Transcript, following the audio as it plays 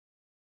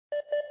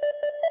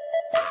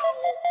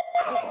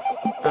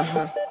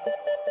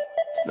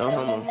No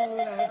homo.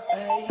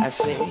 I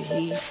said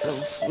he's so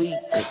sweet,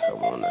 I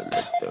wanna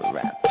lick the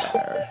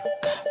rapper.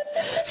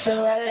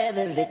 So I let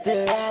her lick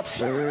the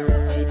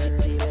rapper. She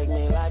lick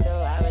me like a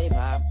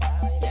lollipop.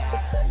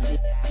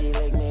 She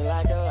lick me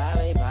like a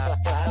lollipop.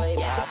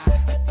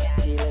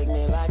 She lick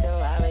me like a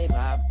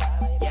lollipop.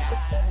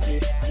 She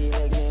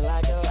lick me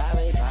like a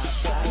lollipop.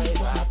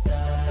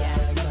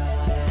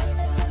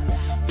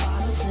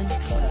 Bottles in the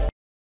club.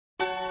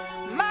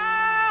 My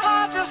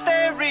heart's a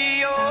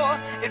stereo,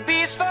 it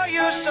beats for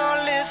you, so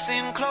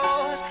listen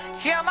close.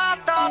 Hear my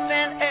thoughts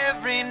in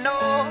every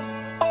note.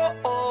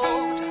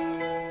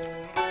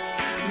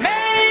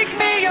 Make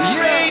me your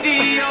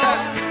radio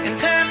and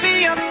turn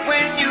me up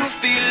when you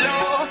feel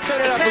low.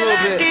 This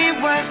melody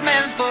was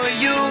meant for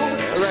you,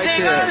 so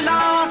sing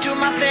along to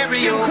my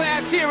stereo.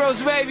 Class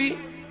heroes, baby.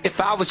 If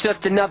I was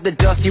just another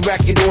dusty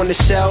record on the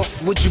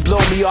shelf, would you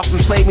blow me off and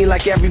play me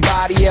like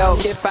everybody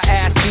else? If I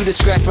asked you to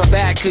scratch my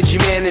back, could you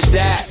manage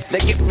that?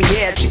 Like if we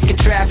had chicken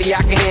travy, I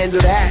can handle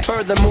that.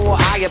 Furthermore,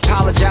 I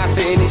apologize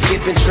for any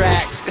skipping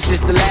tracks. It's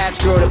just the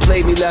last girl that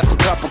played me left a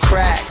couple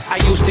cracks. I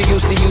used to,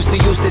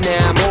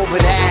 now I'm over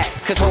that.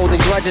 Cause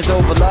holding grudges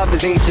over love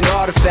is ancient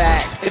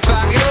artifacts. If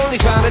I could only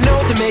find a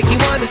note to make you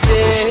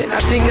understand, I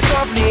sing it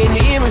softly in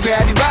your ear and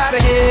grab you by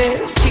the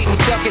hands. Keep me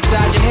stuck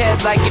inside your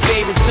head like your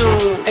favorite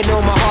tune. And know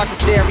my heart's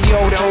a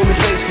stereo, the only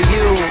place for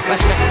you.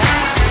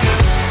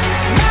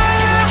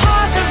 My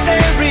heart's a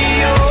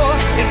stereo,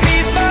 it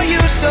beats for you,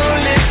 so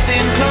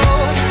listen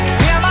close.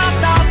 Hear my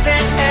thoughts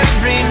in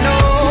every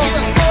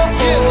note.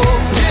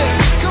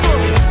 Come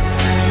on.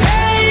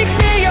 Make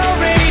me your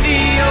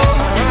radio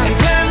and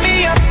turn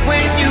me up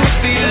when you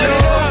feel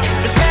low.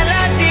 This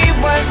melody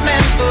was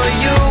meant for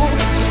you,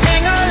 so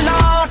sing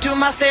along to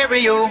my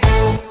stereo.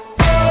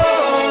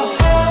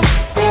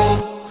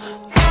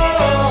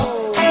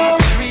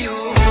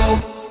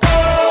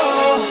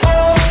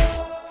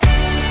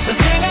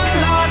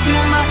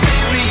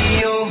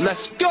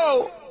 Let's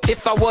go!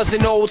 If I was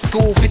an old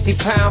school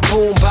 50-pound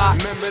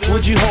boombox,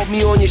 would you hold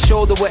me on your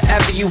shoulder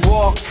wherever you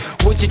walk?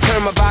 Would you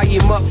turn my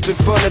volume up in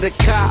front of the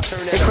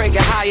cops and crank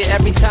it higher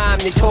every time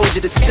they told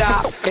you to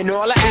stop? And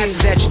all I ask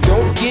is that you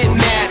don't get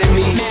mad at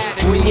me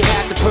when you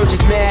have to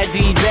purchase Mad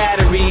D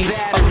batteries.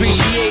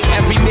 Appreciate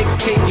every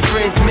mixtape your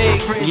friends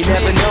make. You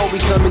never know, we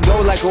come and go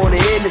like on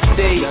the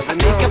interstate. I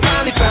think I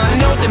finally found a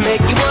note to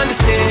make you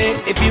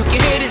understand. If you can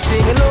hit it,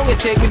 sing along and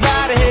take me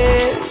by the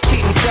hands.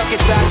 Keep me stuck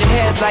inside your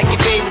head like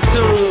your favorite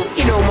tune.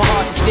 You know my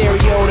heart's a stereo,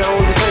 the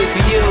only place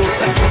for you.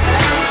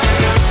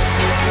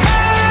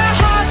 My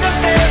heart's a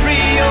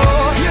stereo,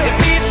 it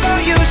beats for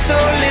you, so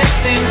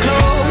listen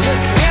close.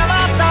 Hear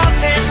my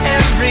thoughts in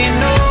every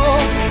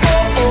note.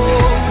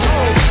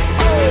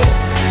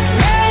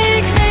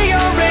 Make me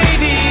your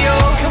radio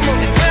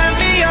and turn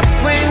me up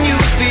when you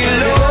feel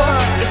low.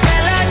 This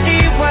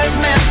melody was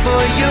meant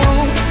for you,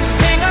 so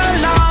sing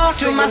along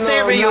to my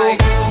stereo.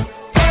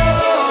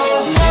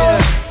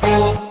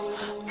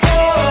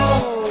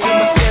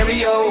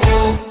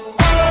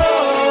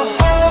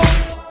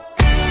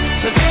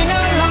 So sing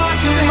along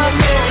to my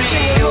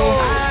stereo.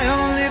 I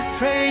only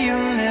pray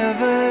you'll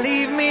never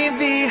leave me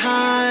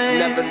behind.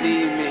 Never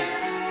leave me.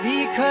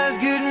 Because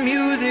good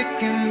music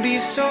can be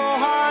so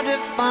hard to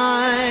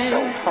find. So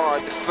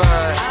hard to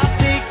find. I'll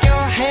take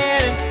your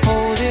hand and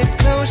hold it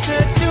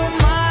closer to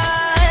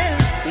mine.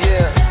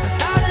 Yeah.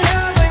 Our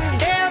love was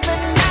there,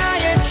 but now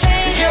you're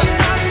changing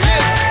my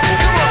mind.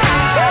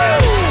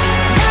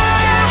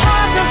 My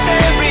heart's a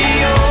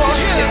stereo,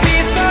 it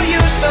beats for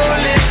you, so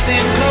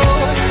listen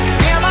close.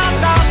 Hear my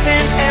thoughts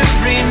in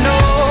every note.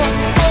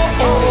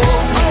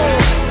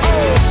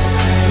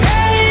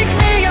 Make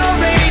me your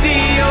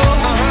radio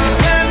and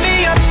turn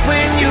me up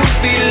when you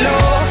feel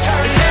low.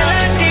 This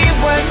melody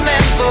was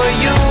meant for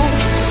you,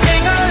 so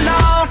sing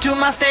along to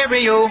my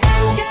stereo.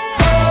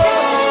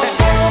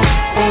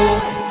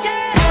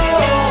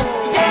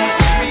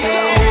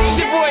 It's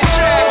your boy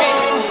Travi,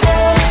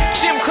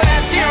 Gym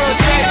Class Heroes,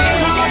 baby.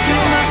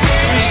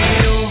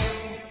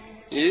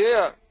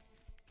 Yeah.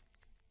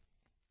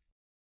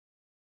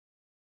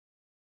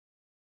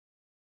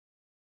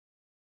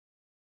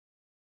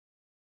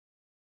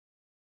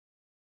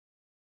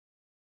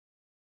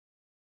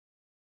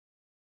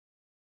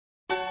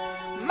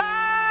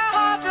 My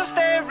heart's a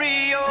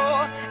stereo,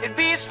 it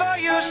beats for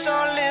you, so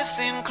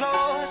listen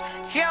close.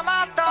 Hear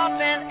my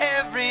thoughts in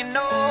every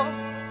note.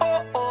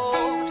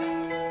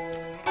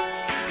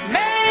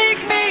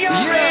 Make me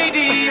your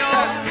radio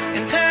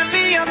and turn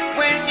me up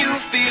when you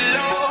feel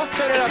low.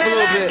 This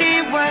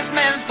melody was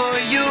meant for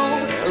you,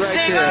 so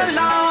sing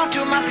along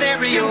to my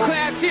stereo. Gym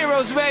Class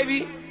Heroes,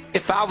 baby.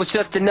 If I was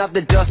just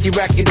another dusty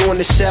record on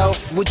the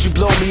shelf, would you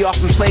blow me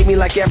off and play me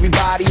like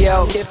everybody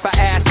else? If I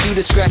asked you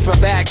to scratch my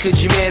back, could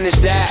you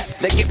manage that?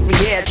 Like if we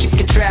had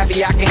chicken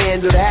travy, I can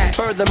handle that.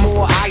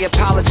 Furthermore, I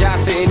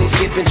apologize for any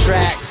skipping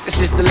tracks. It's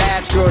just the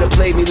last girl that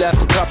played me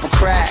left a couple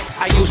cracks.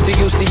 I used to,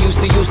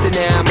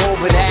 now I'm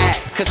over that.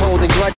 Cause holding grudges